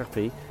making me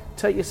happy,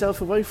 take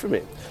yourself away from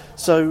it.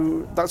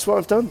 So that's what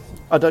I've done.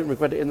 I don't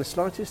regret it in the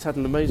slightest. Had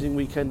an amazing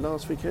weekend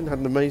last weekend, had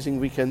an amazing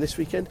weekend this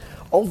weekend.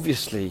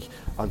 Obviously,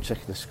 I'm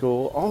checking the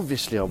score.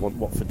 Obviously, I want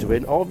Watford to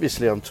win.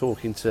 Obviously, I'm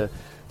talking to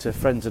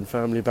friends and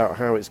family about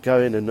how it's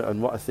going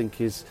and what I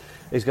think is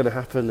going to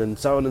happen, and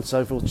so on and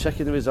so forth,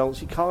 checking the results.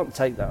 You can't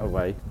take that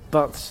away.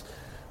 But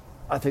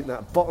I think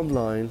that bottom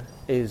line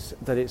is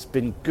that it's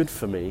been good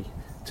for me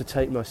to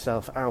take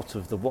myself out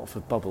of the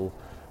Watford bubble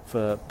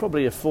for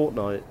probably a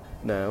fortnight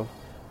now,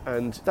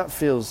 and that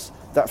feels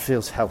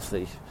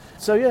healthy.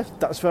 So yeah,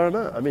 that's where I'm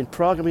at. I mean,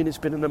 Prague, it's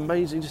been an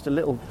amazing, just a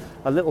little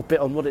bit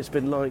on what it's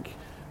been like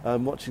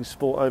watching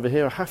sport over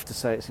here. I have to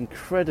say it's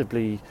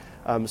incredibly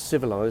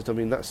civilised.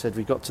 That said,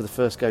 we got to the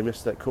first game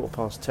yesterday at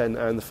 10:15,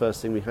 and the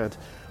first thing we had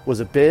was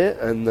a beer,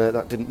 and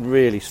that didn't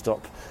really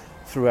stop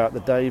throughout the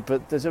day.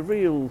 But there's a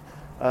real,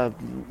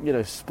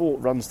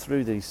 sport runs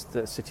through these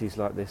cities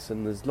like this,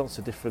 and there's lots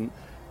of different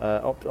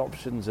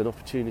options and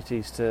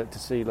opportunities to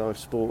see live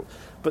sport.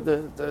 But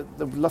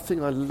the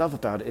thing I love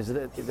about it is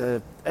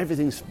that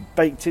everything's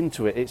baked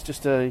into it. It's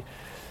just the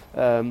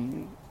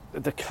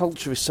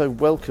culture is so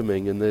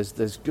welcoming, and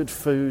there's good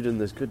food and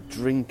there's good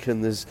drink,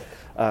 and there's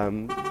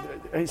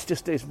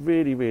it's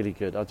really, really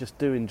good. I just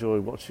do enjoy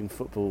watching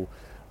football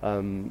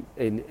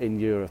in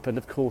Europe, and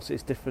of course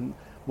it's different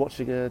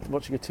watching a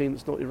team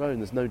that's not your own.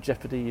 There's no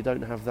jeopardy. You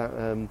don't have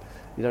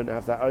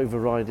that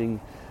overriding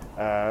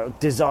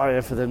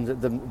desire for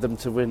them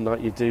to win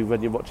like you do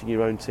when you're watching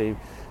your own team.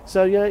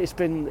 So yeah, it's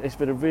been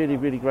a really,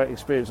 really great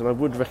experience, and I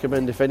would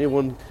recommend, if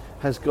anyone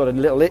has got a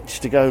little itch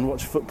to go and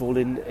watch football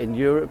in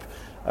Europe.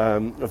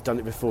 I've done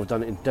it before. I've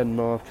done it in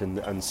Denmark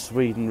and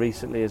Sweden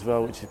recently as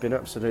well, which has been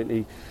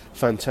absolutely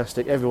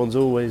fantastic. Everyone's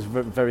always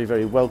very,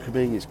 very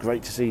welcoming. It's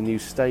great to see new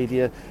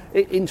stadia.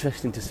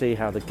 Interesting to see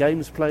how the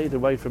game's played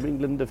away from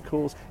England, of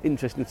course.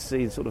 Interesting to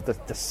see sort of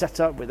the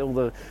setup with all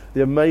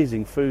the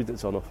amazing food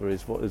that's on offer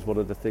is one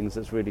of the things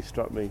that's really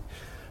struck me.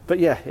 But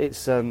yeah, it's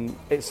something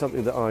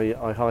that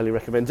I highly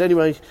recommend.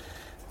 Anyway,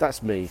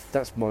 that's me.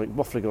 That's Mike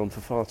waffling on for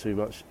far too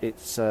much.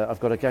 I've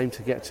got a game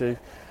to get to.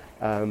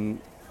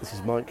 This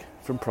is Mike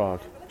from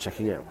Prague,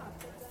 checking out.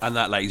 And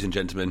that, ladies and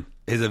gentlemen,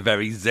 is a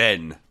very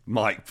zen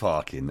Mike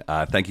Parkin.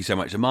 Thank you so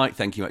much to Mike.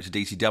 Thank you much to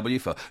DCW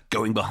for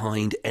going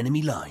behind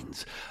enemy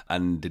lines.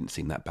 And didn't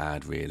seem that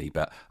bad, really.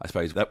 But I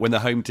suppose that when the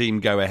home team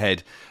go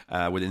ahead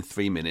within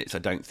 3 minutes, I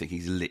don't think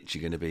he's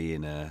literally going to be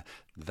in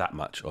that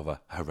much of a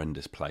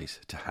horrendous place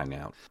to hang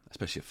out,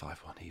 especially at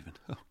 5-1 even.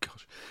 Oh,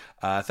 gosh.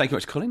 Thank you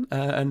much, Colin,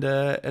 and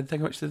thank you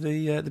much to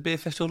the Beer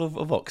Festival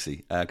of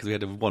Oxley, because we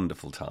had a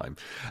wonderful time.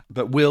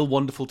 But will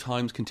wonderful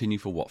times continue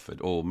for Watford,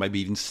 or maybe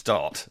even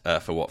start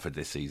for Watford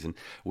this season?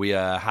 We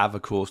have,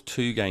 of course,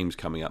 2 games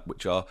coming up,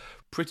 which are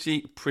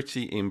pretty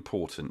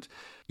important.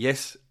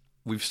 Yes,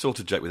 we've sort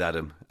of joked with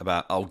Adam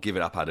about, "I'll give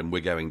it up, Adam,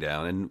 we're going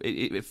down," and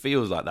it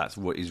feels like that's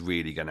what is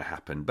really going to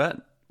happen.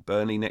 But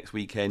Burnley next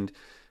weekend,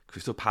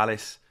 Crystal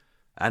Palace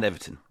and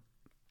Everton.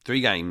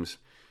 3 games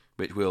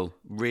which will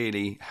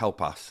really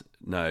help us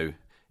know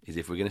is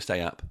if we're going to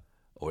stay up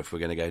or if we're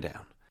going to go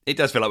down. It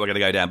does feel like we're going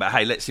to go down, but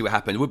hey, let's see what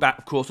happens. We're back,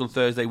 of course, on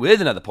Thursday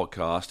with another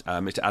podcast.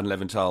 Mr. Adam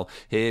Leventhal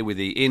here with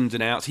the ins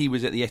and outs. He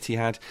was at the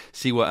Etihad.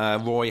 See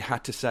what Roy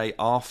had to say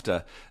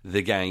after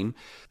the game.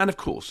 And, of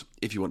course,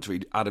 if you want to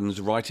read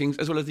Adam's writings,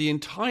 as well as the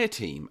entire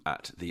team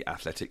at The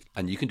Athletic,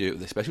 and you can do it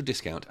with a special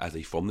discount as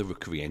a From the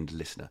Rookery End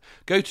listener,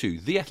 go to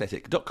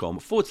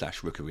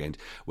theathletic.com/Rookery End,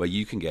 where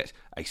you can get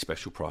a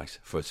special price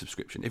for a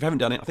subscription. If you haven't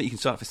done it, I think you can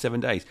start for 7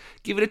 days.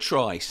 Give it a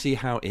try, see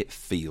how it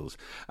feels.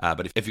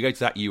 But if you go to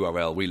that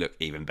URL, we look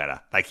even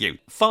better. Thank you.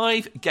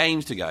 5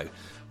 games to go.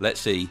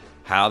 Let's see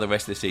how the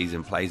rest of the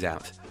season plays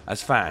out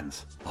as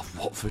fans of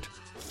Watford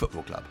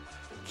Football Club.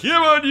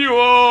 Come on, you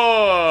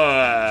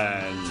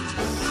on!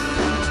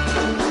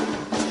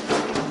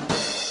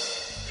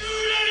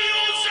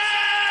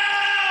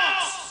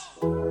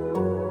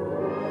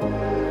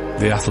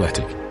 The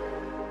Athletic.